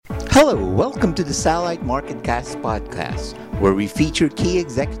Hello, welcome to the Satellite MarketCast podcast, where we feature key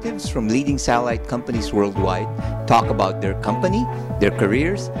executives from leading satellite companies worldwide, talk about their company, their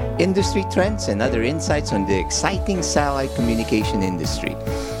careers, industry trends, and other insights on the exciting satellite communication industry.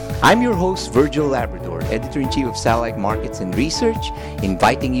 I'm your host, Virgil Labrador, Editor-in-Chief of Satellite Markets and Research,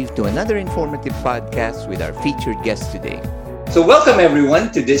 inviting you to another informative podcast with our featured guest today. So welcome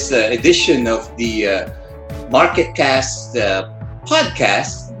everyone to this edition of the MarketCast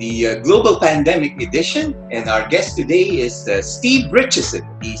podcast, the Global Pandemic Edition. And our guest today is Steve Richeson.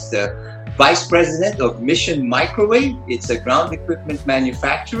 He's the Vice President of Mission Microwave. It's a ground equipment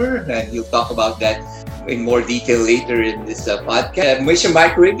manufacturer, and he'll talk about that in more detail later in this podcast. Mission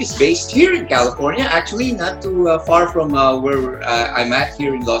Microwave is based here in California, actually not too far from where I'm at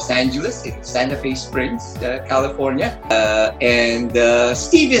here in Los Angeles, in Santa Fe Springs, California. And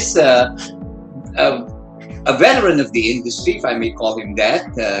Steve is a veteran of the industry, if I may call him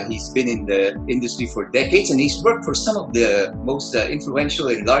that. He's been in the industry for decades, and he's worked for some of the most influential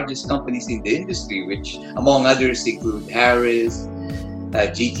and largest companies in the industry, which among others include Harris,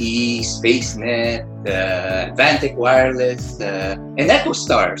 GTE, SpaceNet, Advantech Wireless, and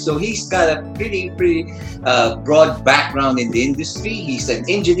EchoStar. So he's got a pretty broad background in the industry. He's an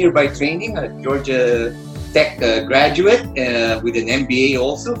engineer by training, a Georgia Tech graduate with an MBA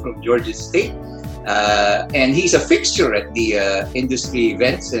also from Georgia State. And he's a fixture at the industry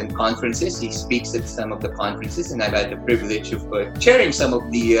events and conferences. He speaks at some of the conferences, and I've had the privilege of chairing some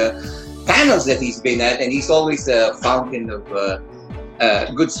of the panels that he's been at, and he's always a fountain of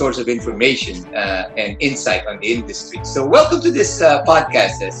good source of information and insight on the industry. So welcome to this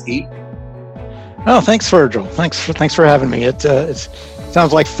podcast, Steve. Oh, thanks, Virgil. Thanks for having me. It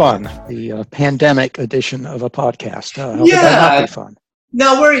sounds like fun. The pandemic edition of a podcast. How could that not be fun?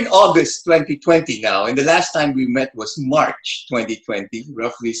 Now we're in August 2020 now, and the last time we met was March 2020,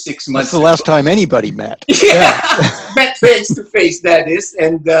 roughly 6 months ago. That's the last time anybody met. Yeah. Met face to face, that is.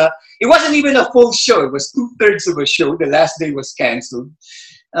 And it wasn't even a full show. It was 2/3 of a show. The last day was canceled.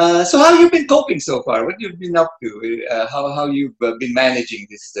 So how have you been coping so far? What you've been up to? How you've been managing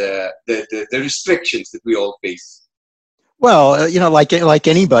this the restrictions that we all face? Well, like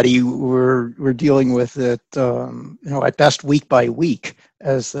anybody, we're dealing with it, at best week by week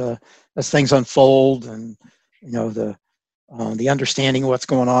as things unfold, and the understanding of what's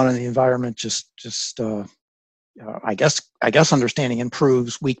going on in the environment I guess understanding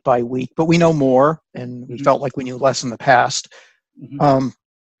improves week by week. But we know more, and we felt like we knew less in the past. Mm-hmm.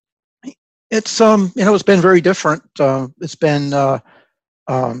 It's been very different. It's been a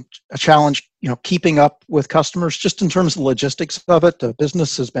challenge, keeping up with customers just in terms of logistics of it. The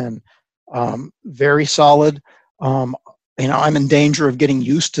business has been very solid. I'm in danger of getting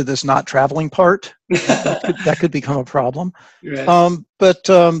used to this not traveling part. That could become a problem. Right. But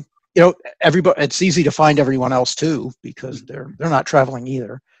everybody, it's easy to find everyone else too, because they're not traveling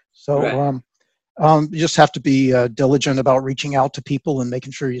either. So right. You just have to be diligent about reaching out to people and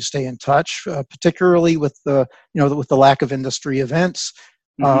making sure you stay in touch, particularly with the lack of industry events.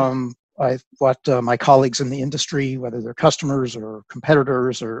 Mm-hmm. My colleagues in the industry, whether they're customers or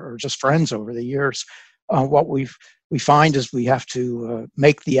competitors or just friends over the years, what we find is we have to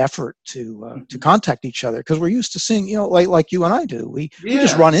make the effort to contact each other, because we're used to seeing, like you and I do. We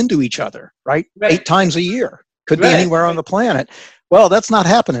just run into each other, right? 8 times a year. Could be anywhere on the planet. Well, that's not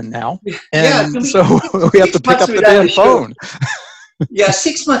happening now, and so we have to pick up the damn phone. Yeah,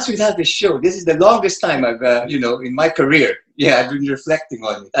 6 months without the show. This is the longest time I've, in my career. Yeah, I've been reflecting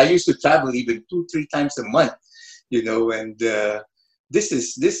on it. I used to travel even 2-3 times a month, and this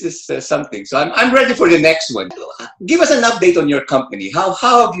is something. So I'm ready for the next one. Give us an update on your company. How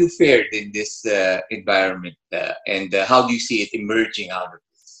have you fared in this environment, and how do you see it emerging out of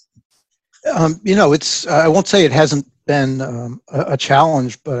this? It's I won't say it hasn't been a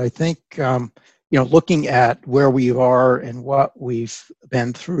challenge, but I think looking at where we are and what we've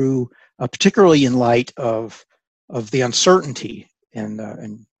been through, particularly in light of the uncertainty, and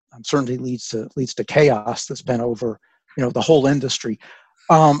uncertainty leads to chaos that's been over the whole industry.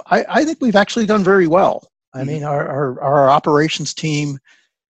 I think we've actually done very well. I mean, our operations team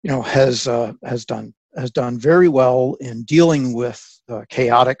has done very well in dealing with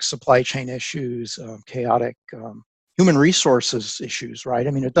chaotic supply chain issues, chaotic human resources issues, right? I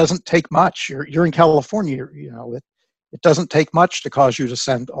mean, it doesn't take much. You're in California, it doesn't take much to cause you to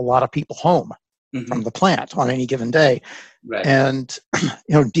send a lot of people home from the plant on any given day. Right. And,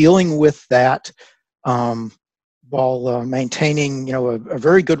 dealing with that while maintaining, a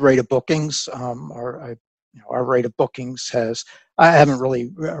very good rate of bookings. Our rate of bookings I haven't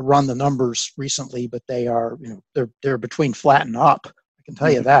really run the numbers recently, but they are, they're between flat and up. can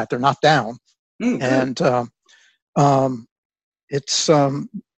tell you that. They're not down. Mm, And it's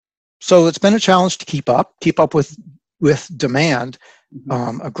so it's been a challenge to keep up with demand,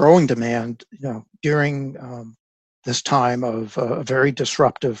 a growing demand, during this time of very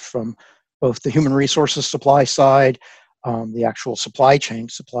disruptive from both the human resources supply side, the actual supply chain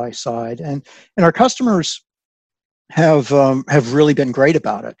supply side, and our customers have really been great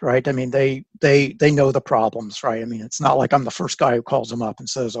about it, right? I mean, they know the problems, right? I mean, it's not like I'm the first guy who calls them up and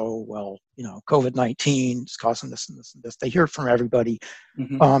says, "Oh, well, COVID-19 is causing this and this and this." They hear it from everybody.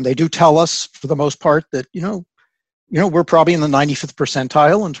 They do tell us, for the most part, that we're probably in the 95th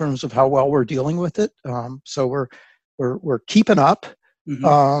percentile in terms of how well we're dealing with it. So we're keeping up,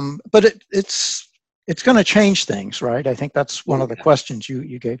 but it's going to change things, right? I think that's one of the questions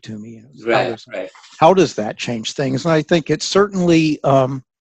you gave to me. Right. How does that change things? And I think it's certainly,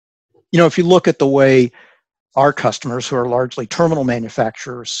 if you look at the way our customers, who are largely terminal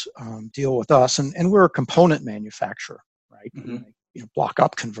manufacturers, deal with us, and we're a component manufacturer, right? Block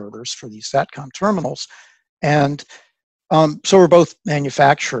up converters for these SATCOM terminals. And so we're both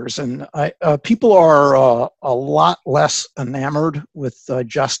manufacturers, and people are a lot less enamored with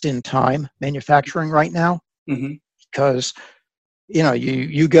just-in-time manufacturing right now, because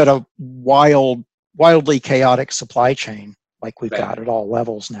you get a wildly chaotic supply chain like we've got at all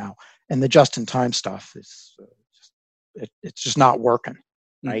levels now, and the just-in-time stuff is it's just not working,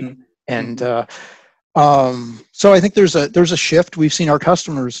 right? And so I think there's a shift. We've seen our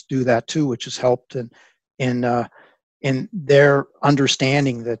customers do that too, which has helped in their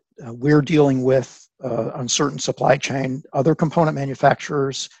understanding that we're dealing with uncertain supply chain. Other component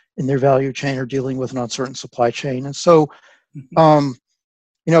manufacturers in their value chain are dealing with an uncertain supply chain. And so,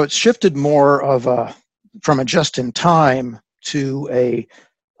 it's shifted more of from a just-in-time to a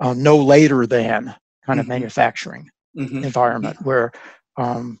no later than kind of manufacturing environment, where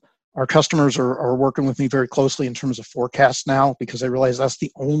our customers are working with me very closely in terms of forecasts now, because they realize that's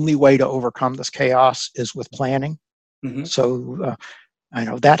the only way to overcome this chaos is with planning. So I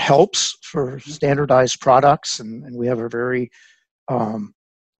know that helps for standardized products, and we have a very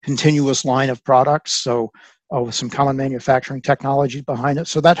continuous line of products, so with some common manufacturing technology behind it.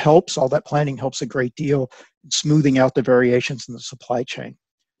 So that helps. All that planning helps a great deal in smoothing out the variations in the supply chain.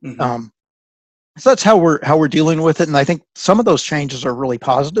 So that's how we're dealing with it, and I think some of those changes are really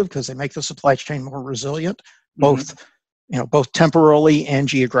positive because they make the supply chain more resilient, both temporally and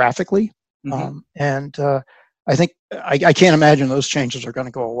geographically. And I think I can't imagine those changes are going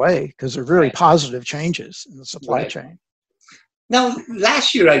to go away, because they're very positive changes in the supply chain. Now,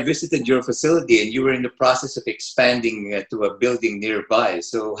 last year I visited your facility, and you were in the process of expanding to a building nearby.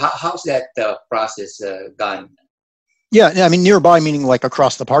 So how's that process gone? Yeah, I mean, nearby meaning like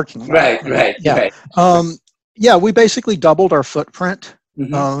across the parking lot. Yeah, we basically doubled our footprint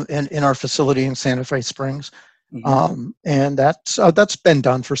in our facility in Santa Fe Springs, and that's been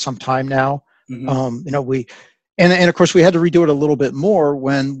done for some time now. And of course we had to redo it a little bit more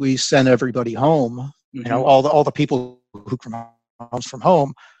when we sent everybody home. All the people who come from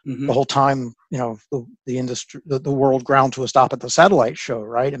home the whole time. The industry, the world ground to a stop at the satellite show,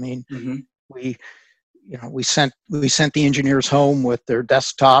 right? I mean, we sent the engineers home with their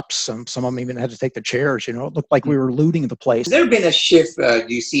desktops. Some of them even had to take the chairs. It looked like we were looting the place. Has there been a shift, do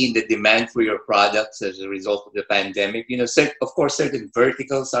you see, in the demand for your products as a result of the pandemic? Of course, certain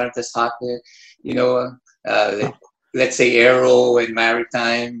verticals aren't as hot. Let's say aero and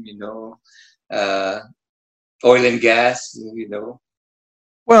maritime. Oil and gas.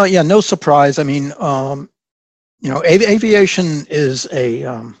 Well, yeah, no surprise. I mean, aviation is is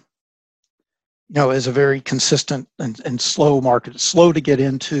a very consistent and slow market. It's slow to get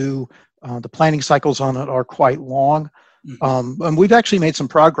into. The planning cycles on it are quite long. And we've actually made some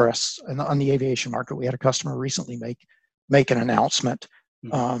progress on the aviation market. We had a customer recently make an announcement.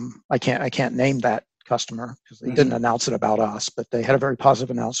 I can't name that customer because they didn't announce it about us, but they had a very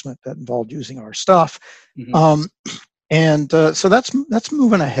positive announcement that involved using our stuff. So that's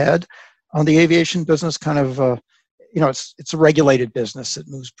moving ahead. On the aviation business, kind of it's a regulated business. It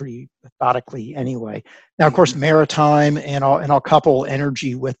moves pretty methodically anyway. Now, of course, maritime, and I'll couple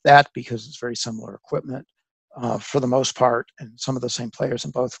energy with that because it's very similar equipment for the most part, and some of the same players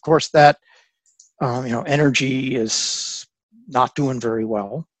in both. Of course, that energy is not doing very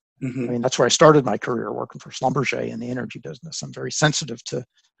well. I mean, that's where I started my career, working for Schlumberger in the energy business. I'm very sensitive to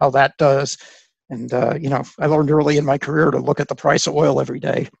how that does, and I learned early in my career to look at the price of oil every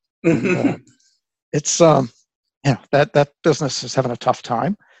day. And, it's that business is having a tough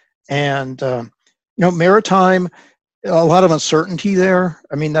time, and maritime, a lot of uncertainty there.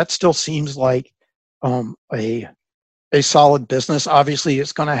 I mean, that still seems like a a solid business. Obviously,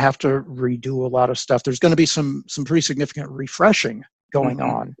 it's going to have to redo a lot of stuff. There's going to be some pretty significant refreshing going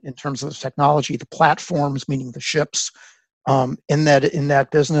on in terms of the technology, the platforms, meaning the ships, in that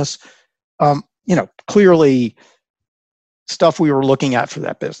business. Clearly, stuff we were looking at for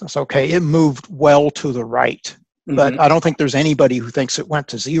that business. Okay, it moved well to the right, but I don't think there's anybody who thinks it went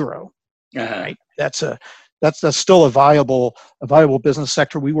to zero. Right? That's still a viable business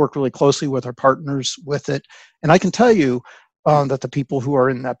sector. We work really closely with our partners with it, and I can tell you that the people who are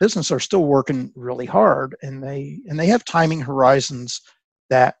in that business are still working really hard, and they have timing horizons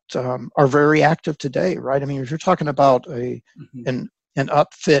that are very active today. Right? I mean, if you're talking about an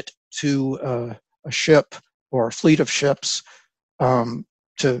upfit to a ship or a fleet of ships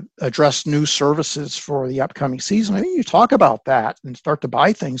to address new services for the upcoming season, I mean, you talk about that and start to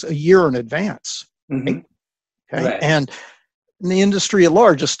buy things a year in advance. Right? Okay, Right. and the industry at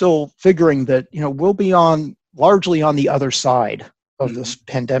large is still figuring that we'll be largely on the other side of this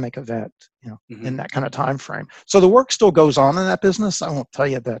pandemic event, in that kind of time frame. So the work still goes on in that business. I won't tell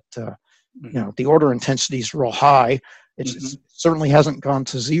you that the order intensity is real high. It certainly hasn't gone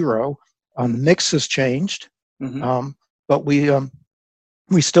to zero. The mix has changed, but we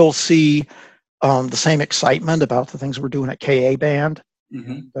still see the same excitement about the things we're doing at Ka-band,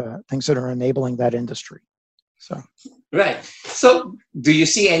 things that are enabling that industry. So. Right. So, do you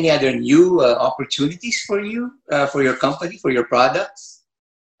see any other new opportunities for you, for your company, for your products?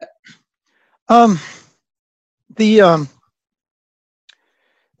 One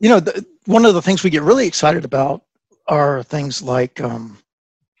of the things we get really excited about are things like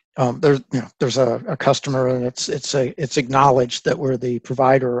there's a customer, and it's acknowledged that we're the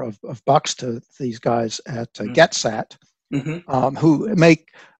provider of bucks to these guys at GetSat, who make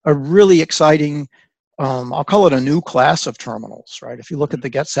a really exciting. I'll call it a new class of terminals, right? If you look at the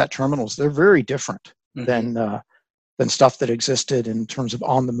GetSat terminals, they're very different than stuff that existed in terms of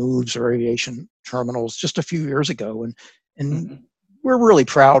on the moves or aviation terminals just a few years ago. And we're really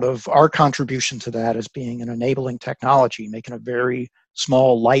proud of our contribution to that as being an enabling technology, making a very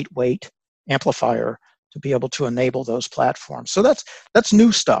small, lightweight amplifier to be able to enable those platforms. So that's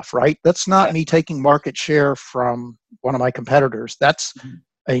new stuff, right? That's not me taking market share from one of my competitors. That's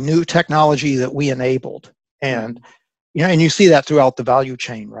a new technology that we enabled, and and you see that throughout the value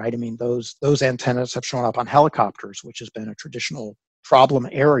chain, right? I mean, those antennas have shown up on helicopters, which has been a traditional problem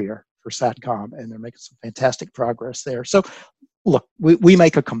area for Satcom, and they're making some fantastic progress there. So, look, we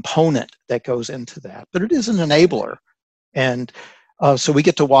make a component that goes into that, but it is an enabler, and so we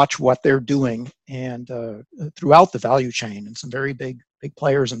get to watch what they're doing, and throughout the value chain, and some very big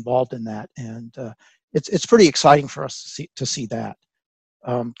players involved in that, and it's pretty exciting for us to see that.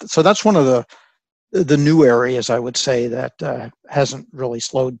 So that's one of the new areas, I would say, that hasn't really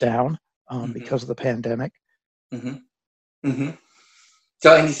slowed down because of the pandemic. So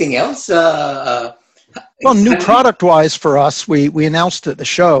anything else? Well, new product-wise for us, we announced at the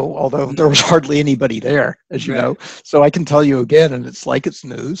show, although there was hardly anybody there, as you know. So I can tell you again, and it's like it's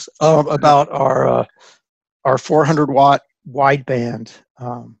news, about our 400-watt wideband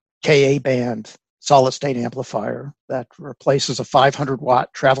Ka-band solid-state amplifier that replaces a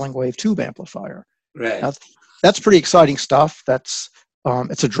 500-watt traveling wave tube amplifier. Right. That's pretty exciting stuff. That's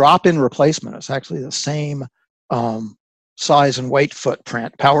it's a drop-in replacement. It's actually the same size and weight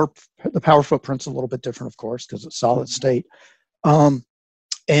footprint. The power footprint's a little bit different, of course, because it's solid state. And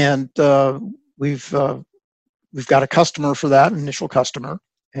we've got a customer for that, an initial customer,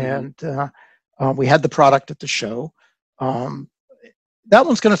 and we had the product at the show. That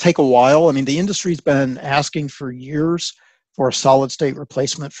one's going to take a while. I mean, the industry's been asking for years for a solid state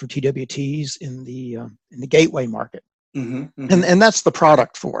replacement for TWTs in the gateway market, and that's the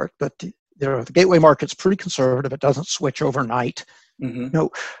product for it. But the gateway market's pretty conservative; it doesn't switch overnight. But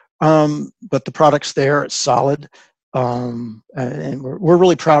the product's there; it's solid, and we're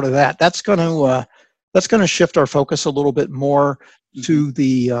really proud of that. That's going to shift our focus a little bit more to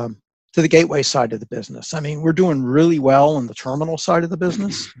the gateway side of the business. I mean, we're doing really well on the terminal side of the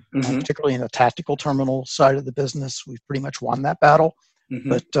business, particularly in the tactical terminal side of the business. We've pretty much won that battle.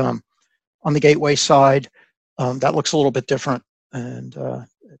 But on the gateway side, that looks a little bit different, and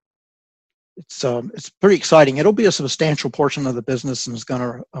it's pretty exciting. It'll be a substantial portion of the business, and it's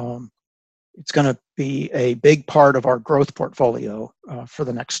going to be a big part of our growth portfolio for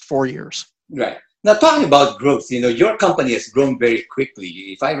the next 4 years. Right. Now, talking about growth, your company has grown very quickly.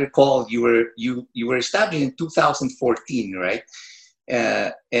 If I recall, you were established in 2014, right?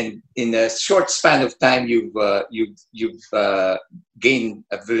 And in a short span of time, you've gained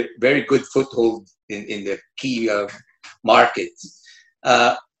a very good foothold in the key markets.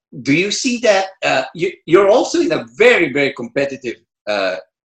 do you see that you're also in a very, very competitive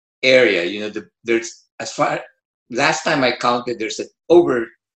area? You know, there's, as far last time I counted, there's over,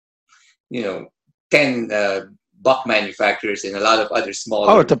 10 buck manufacturers and a lot of other smaller.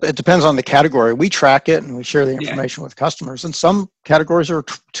 Oh, it depends on the category. We track it and we share the Yeah. information with customers. And some categories are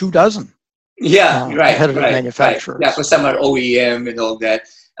 24 Yeah, right, competitive right, manufacturers. right. Yeah, because some are OEM and all that.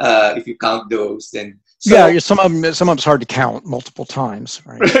 If you count those, then yeah, some of them it's hard to count multiple times,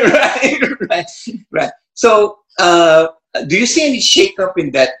 right? right. So, do you see any shakeup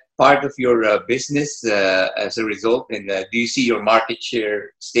in that part of your business as a result? And do you see your market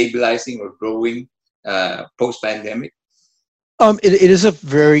share stabilizing or growing post-pandemic? It is a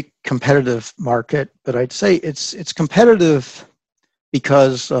very competitive market, but I'd say it's competitive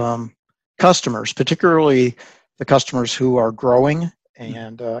because customers, particularly the customers who are growing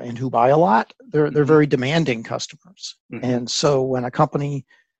and who buy a lot, they're very demanding customers. Mm-hmm. And so when a company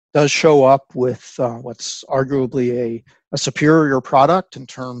does show up with what's arguably a superior product in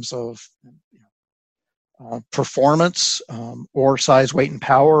terms of performance or size, weight, and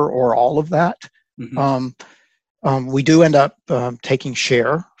power, or all of that, mm-hmm. We do end up taking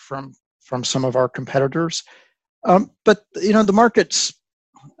share from some of our competitors. But the market's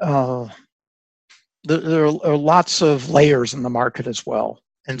there are lots of layers in the market as well,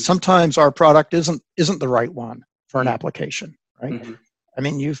 and sometimes our product isn't the right one for an application, right? Mm-hmm. I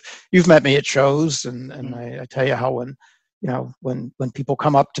mean, you've met me at shows, and I tell you how when people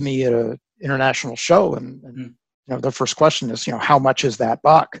come up to me at an international show, and their first question is, how much is that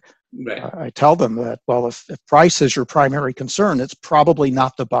buck? Right. I tell them that, well, if price is your primary concern, it's probably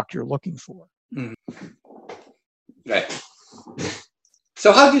not the buck you're looking for. Mm-hmm. Right.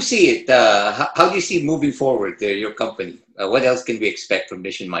 So how do you see it? How do you see moving forward your company? What else can we expect from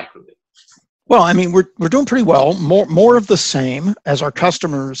Mission Microwave? Well, I mean, we're doing pretty well. More of the same as our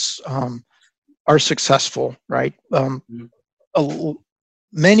customers are successful, right?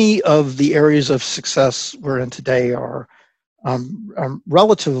 Many of the areas of success we're in today are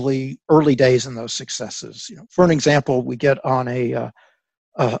relatively early days in those successes. For an example, we get on a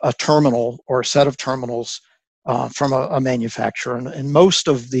terminal or a set of terminals from a manufacturer, and most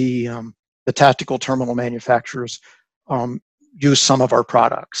of the tactical terminal manufacturers use some of our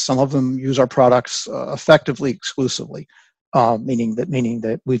products. Some of them use our products effectively exclusively, meaning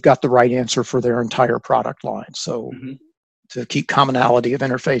that we've got the right answer for their entire product line. So to keep commonality of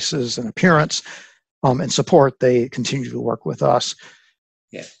interfaces and appearance and support, they continue to work with us.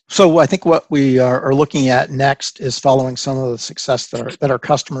 Yeah. So I think what we are looking at next is following some of the success that our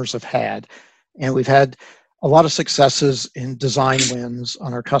customers have had, and we've had a lot of successes in design wins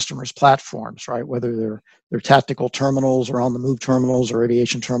on our customers' platforms, right? Whether they're tactical terminals or on-the-move terminals or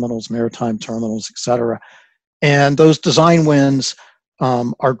aviation terminals, maritime terminals, et cetera. And those design wins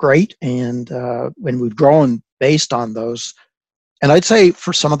are great, and when we've grown based on those. And I'd say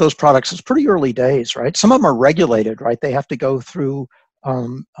for some of those products, it's pretty early days, right? Some of them are regulated, right? They have to go through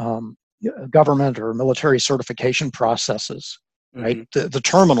government or military certification processes. Right, the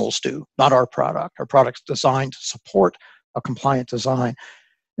terminals do, not our product. Our product's designed to support a compliant design,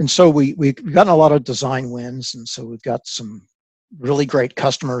 and so we've gotten a lot of design wins, and so we've got some really great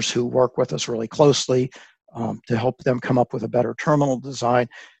customers who work with us really closely to help them come up with a better terminal design.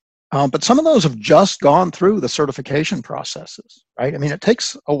 But some of those have just gone through the certification processes, right? I mean, it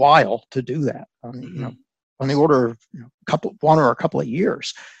takes a while to do that, on the order of one or a couple of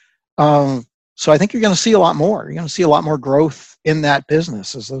years. So I think you're going to see a lot more. You're going to see a lot more growth in that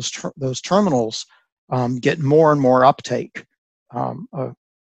business as those terminals get more and more uptake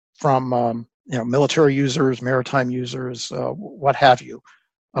from military users, maritime users, what have you.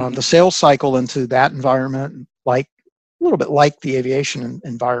 The sales cycle into that environment, like a little bit like the aviation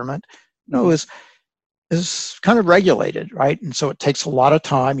environment, is kind of regulated, right? And so it takes a lot of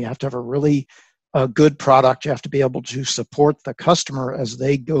time. You have to have a good product. You have to be able to support the customer as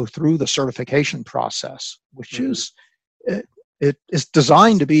they go through the certification process, which is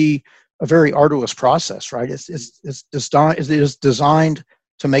designed to be a very arduous process, right? It is designed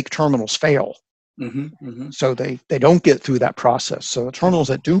to make terminals fail. So they don't get through that process. So the terminals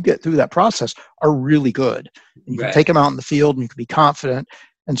that do get through that process are really good. And you can take them out in the field and you can be confident.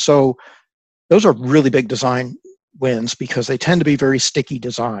 And so those are really big design wins because they tend to be very sticky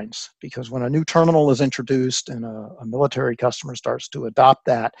designs, because when a new terminal is introduced and a military customer starts to adopt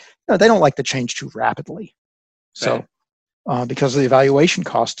that, they don't like to change too rapidly. So because of the evaluation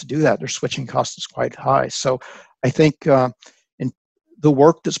cost to do that, their switching cost is quite high. So I think in the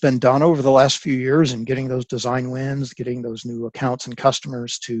work that's been done over the last few years in getting those design wins, getting those new accounts and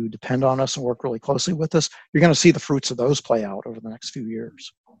customers to depend on us and work really closely with us, you're going to see the fruits of those play out over the next few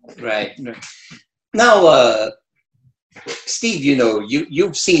years. Right. Right. Now, Steve,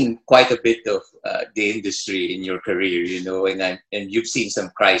 you've seen quite a bit of the industry in your career, and you've seen some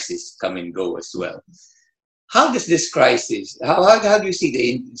crises come and go as well. How does this crisis? How do you see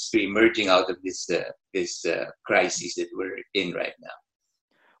the industry emerging out of this crisis that we're in right now?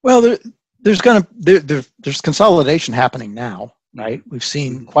 Well, there's consolidation happening now, right? We've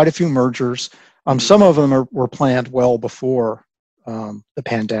seen quite a few mergers. Some of them were planned well before the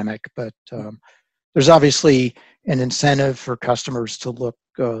pandemic, but there's obviously an incentive for customers to look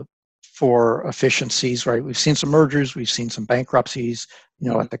for efficiencies, right? We've seen some mergers, we've seen some bankruptcies,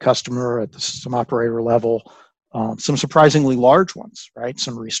 at the customer, at the system operator level, some surprisingly large ones, right?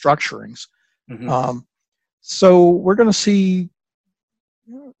 Some restructurings. So we're going to see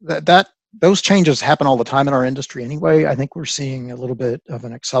that those changes happen all the time in our industry anyway. I think we're seeing a little bit of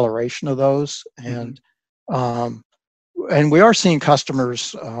an acceleration of those, and we are seeing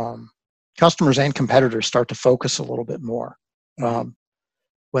customers and competitors start to focus a little bit more.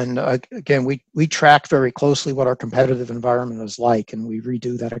 When again, we track very closely what our competitive environment is like, and we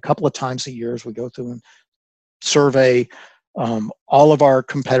redo that a couple of times a year as we go through and survey all of our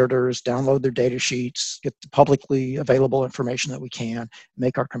competitors, download their data sheets, get the publicly available information that we can,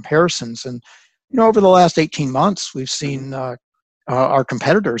 make our comparisons. And over the last 18 months, we've seen our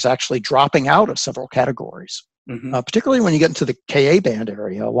competitors actually dropping out of several categories. Particularly when you get into the Ka band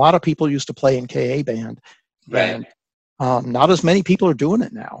area. A lot of people used to play in Ka band, right? And not as many people are doing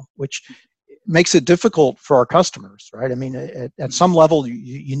it now, which makes it difficult for our customers, right? I mean, at some level,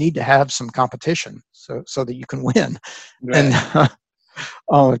 you need to have some competition so that you can win. Right.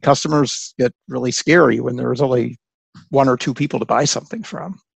 And customers get really scary when there's only one or two people to buy something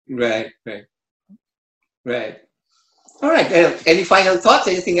from. Right. All right. Any final thoughts?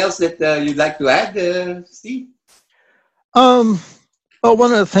 Anything else that you'd like to add, Steve? Well,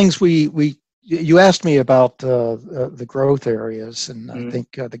 one of the things you asked me about the growth areas, and I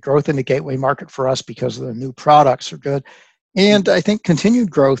think the growth in the gateway market for us because of the new products are good, and I think continued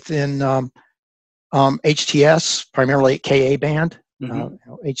growth in HTS, primarily at Ka band.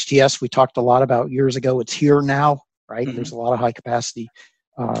 HTS we talked a lot about years ago. It's here now, right? There's a lot of high capacity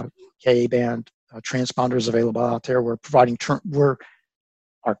Ka band transponders available out there. We're providing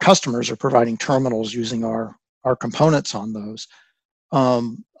our customers are providing terminals using our components on those.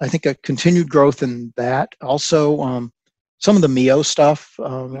 I think a continued growth in that. Also, some of the MEO stuff.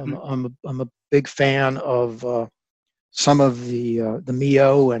 I'm a big fan of some of the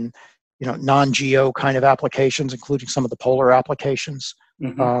MEO and non-geo kind of applications, including some of the polar applications.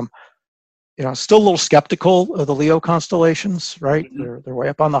 Still a little skeptical of the LEO constellations, right? They're way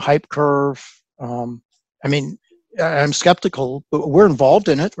up on the hype curve. I mean, I'm skeptical, but we're involved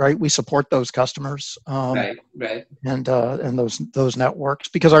in it, right? We support those customers, right, and those networks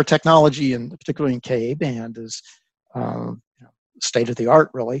because our technology, and particularly in Ka band, is state of the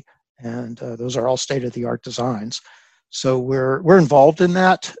art, really, and those are all state of the art designs. So we're involved in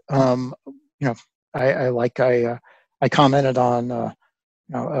that. I commented on a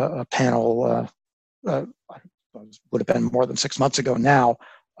panel would have been more than 6 months ago now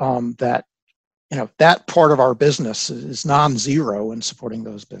that. That part of our business is non-zero in supporting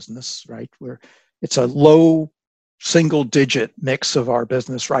those business, right? It's a low single-digit mix of our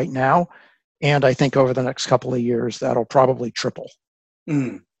business right now, and I think over the next couple of years that'll probably triple.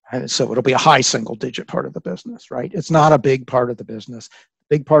 And so it'll be a high single-digit part of the business, right? It's not a big part of the business.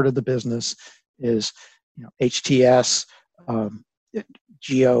 The big part of the business is, HTS,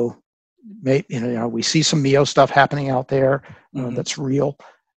 geo. We see some MEO stuff happening out there that's real.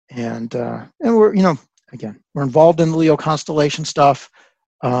 And we're again we're involved in the LEO constellation stuff.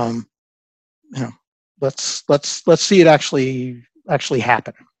 Let's see it actually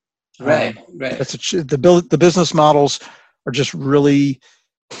happen. Right. The business models are just really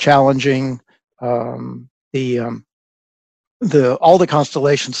challenging. All the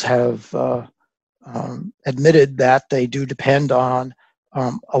constellations have admitted that they do depend on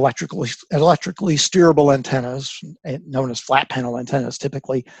electrically steerable antennas, known as flat panel antennas,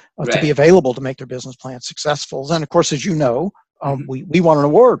 typically, to be available to make their business plans successful. And of course, as you know, we won an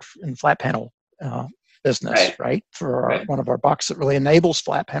award in flat panel business, right? For one of our bucks that really enables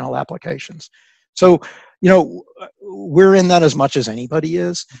flat panel applications. So, we're in that as much as anybody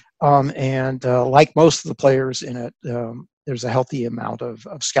is, and like most of the players in it, there's a healthy amount of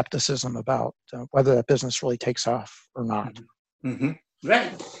skepticism about whether that business really takes off or not.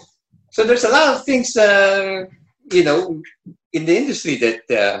 Right. So there's a lot of things, in the industry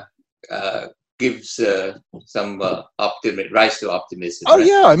that gives some rise to optimism. Oh right?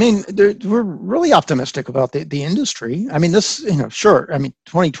 yeah, I mean, we're really optimistic about the industry. I mean, this, sure. I mean,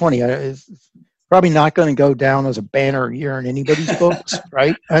 2020 is probably not going to go down as a banner year in anybody's books,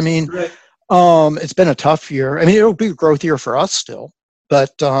 right? I mean, Right. it's been a tough year. I mean, it'll be a growth year for us still,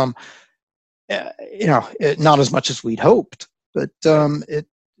 but not as much as we'd hoped. But it's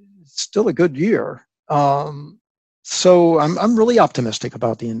still a good year. So I'm really optimistic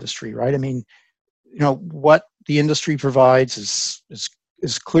about the industry, right? I mean, what the industry provides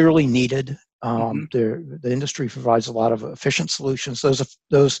is clearly needed. The industry provides a lot of efficient solutions.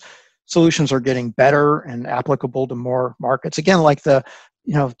 Those solutions are getting better and applicable to more markets. Again, like the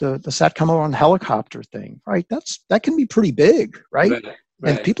SATCOM on helicopter thing, right? That can be pretty big, right? Right.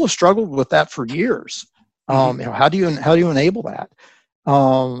 And people have struggled with that for years. How do you enable that?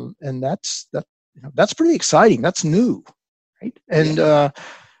 And that's pretty exciting. That's new, right? And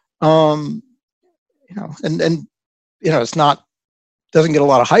it's not, doesn't get a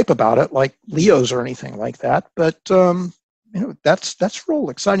lot of hype about it like LEOs or anything like that, but that's real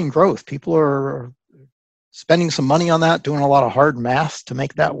exciting growth. People are spending some money on that, doing a lot of hard math to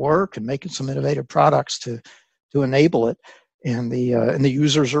make that work, and making some innovative products to enable it. And the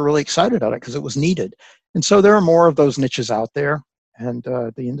users are really excited about it because it was needed. And so there are more of those niches out there, and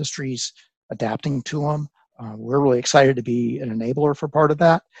the industry's adapting to them. We're really excited to be an enabler for part of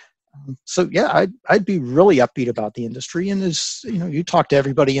that. So yeah, I'd be really upbeat about the industry. And as you talk to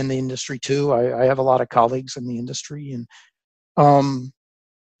everybody in the industry too. I have a lot of colleagues in the industry, and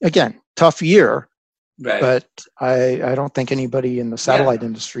again, tough year. Right. But I don't think anybody in the satellite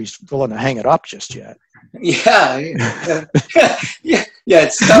industry is willing to hang it up just yet. Yeah.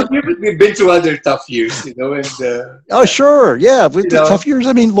 It's tough. We've been through other tough years, and oh sure, yeah, with the tough years.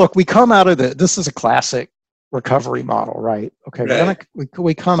 I mean, look, we come out of this is a classic recovery model, right? Okay, right.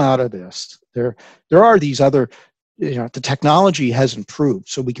 We come out of this. There are these other, the technology has improved,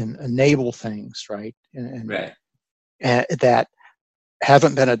 so we can enable things, right? And that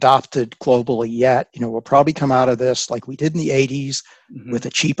haven't been adopted globally yet. We'll probably come out of this like we did in the 80s with a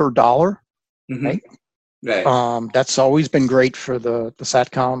cheaper dollar, right? Right. That's always been great for the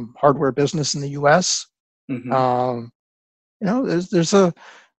SATCOM hardware business in the U.S. There's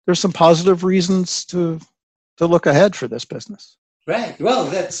some positive reasons to look ahead for this business. Right. Well,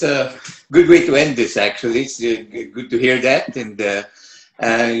 that's a good way to end this. Actually, it's good to hear that, and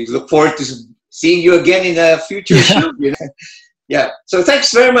I look forward to seeing you again in a future show. Yeah. So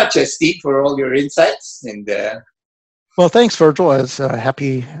thanks very much, Steve, for all your insights. And well, thanks, Virgil. I was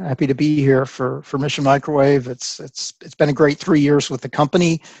happy to be here for Mission Microwave. It's been a great 3 years with the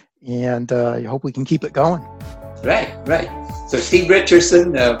company, and I hope we can keep it going. Right. So Steve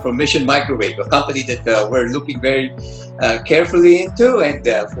Richardson from Mission Microwave, a company that we're looking very carefully into. And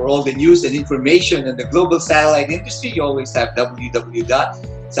for all the news and information in the global satellite industry, you always have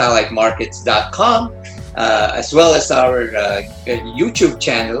www.satellitemarkets.com. As well as our YouTube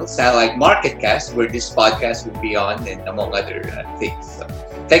channel, Satellite Marketcast, where this podcast will be on, and among other things. So,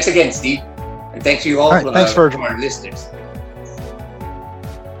 thanks again, Steve. And thanks to you all, thanks, Virgil. For our listeners.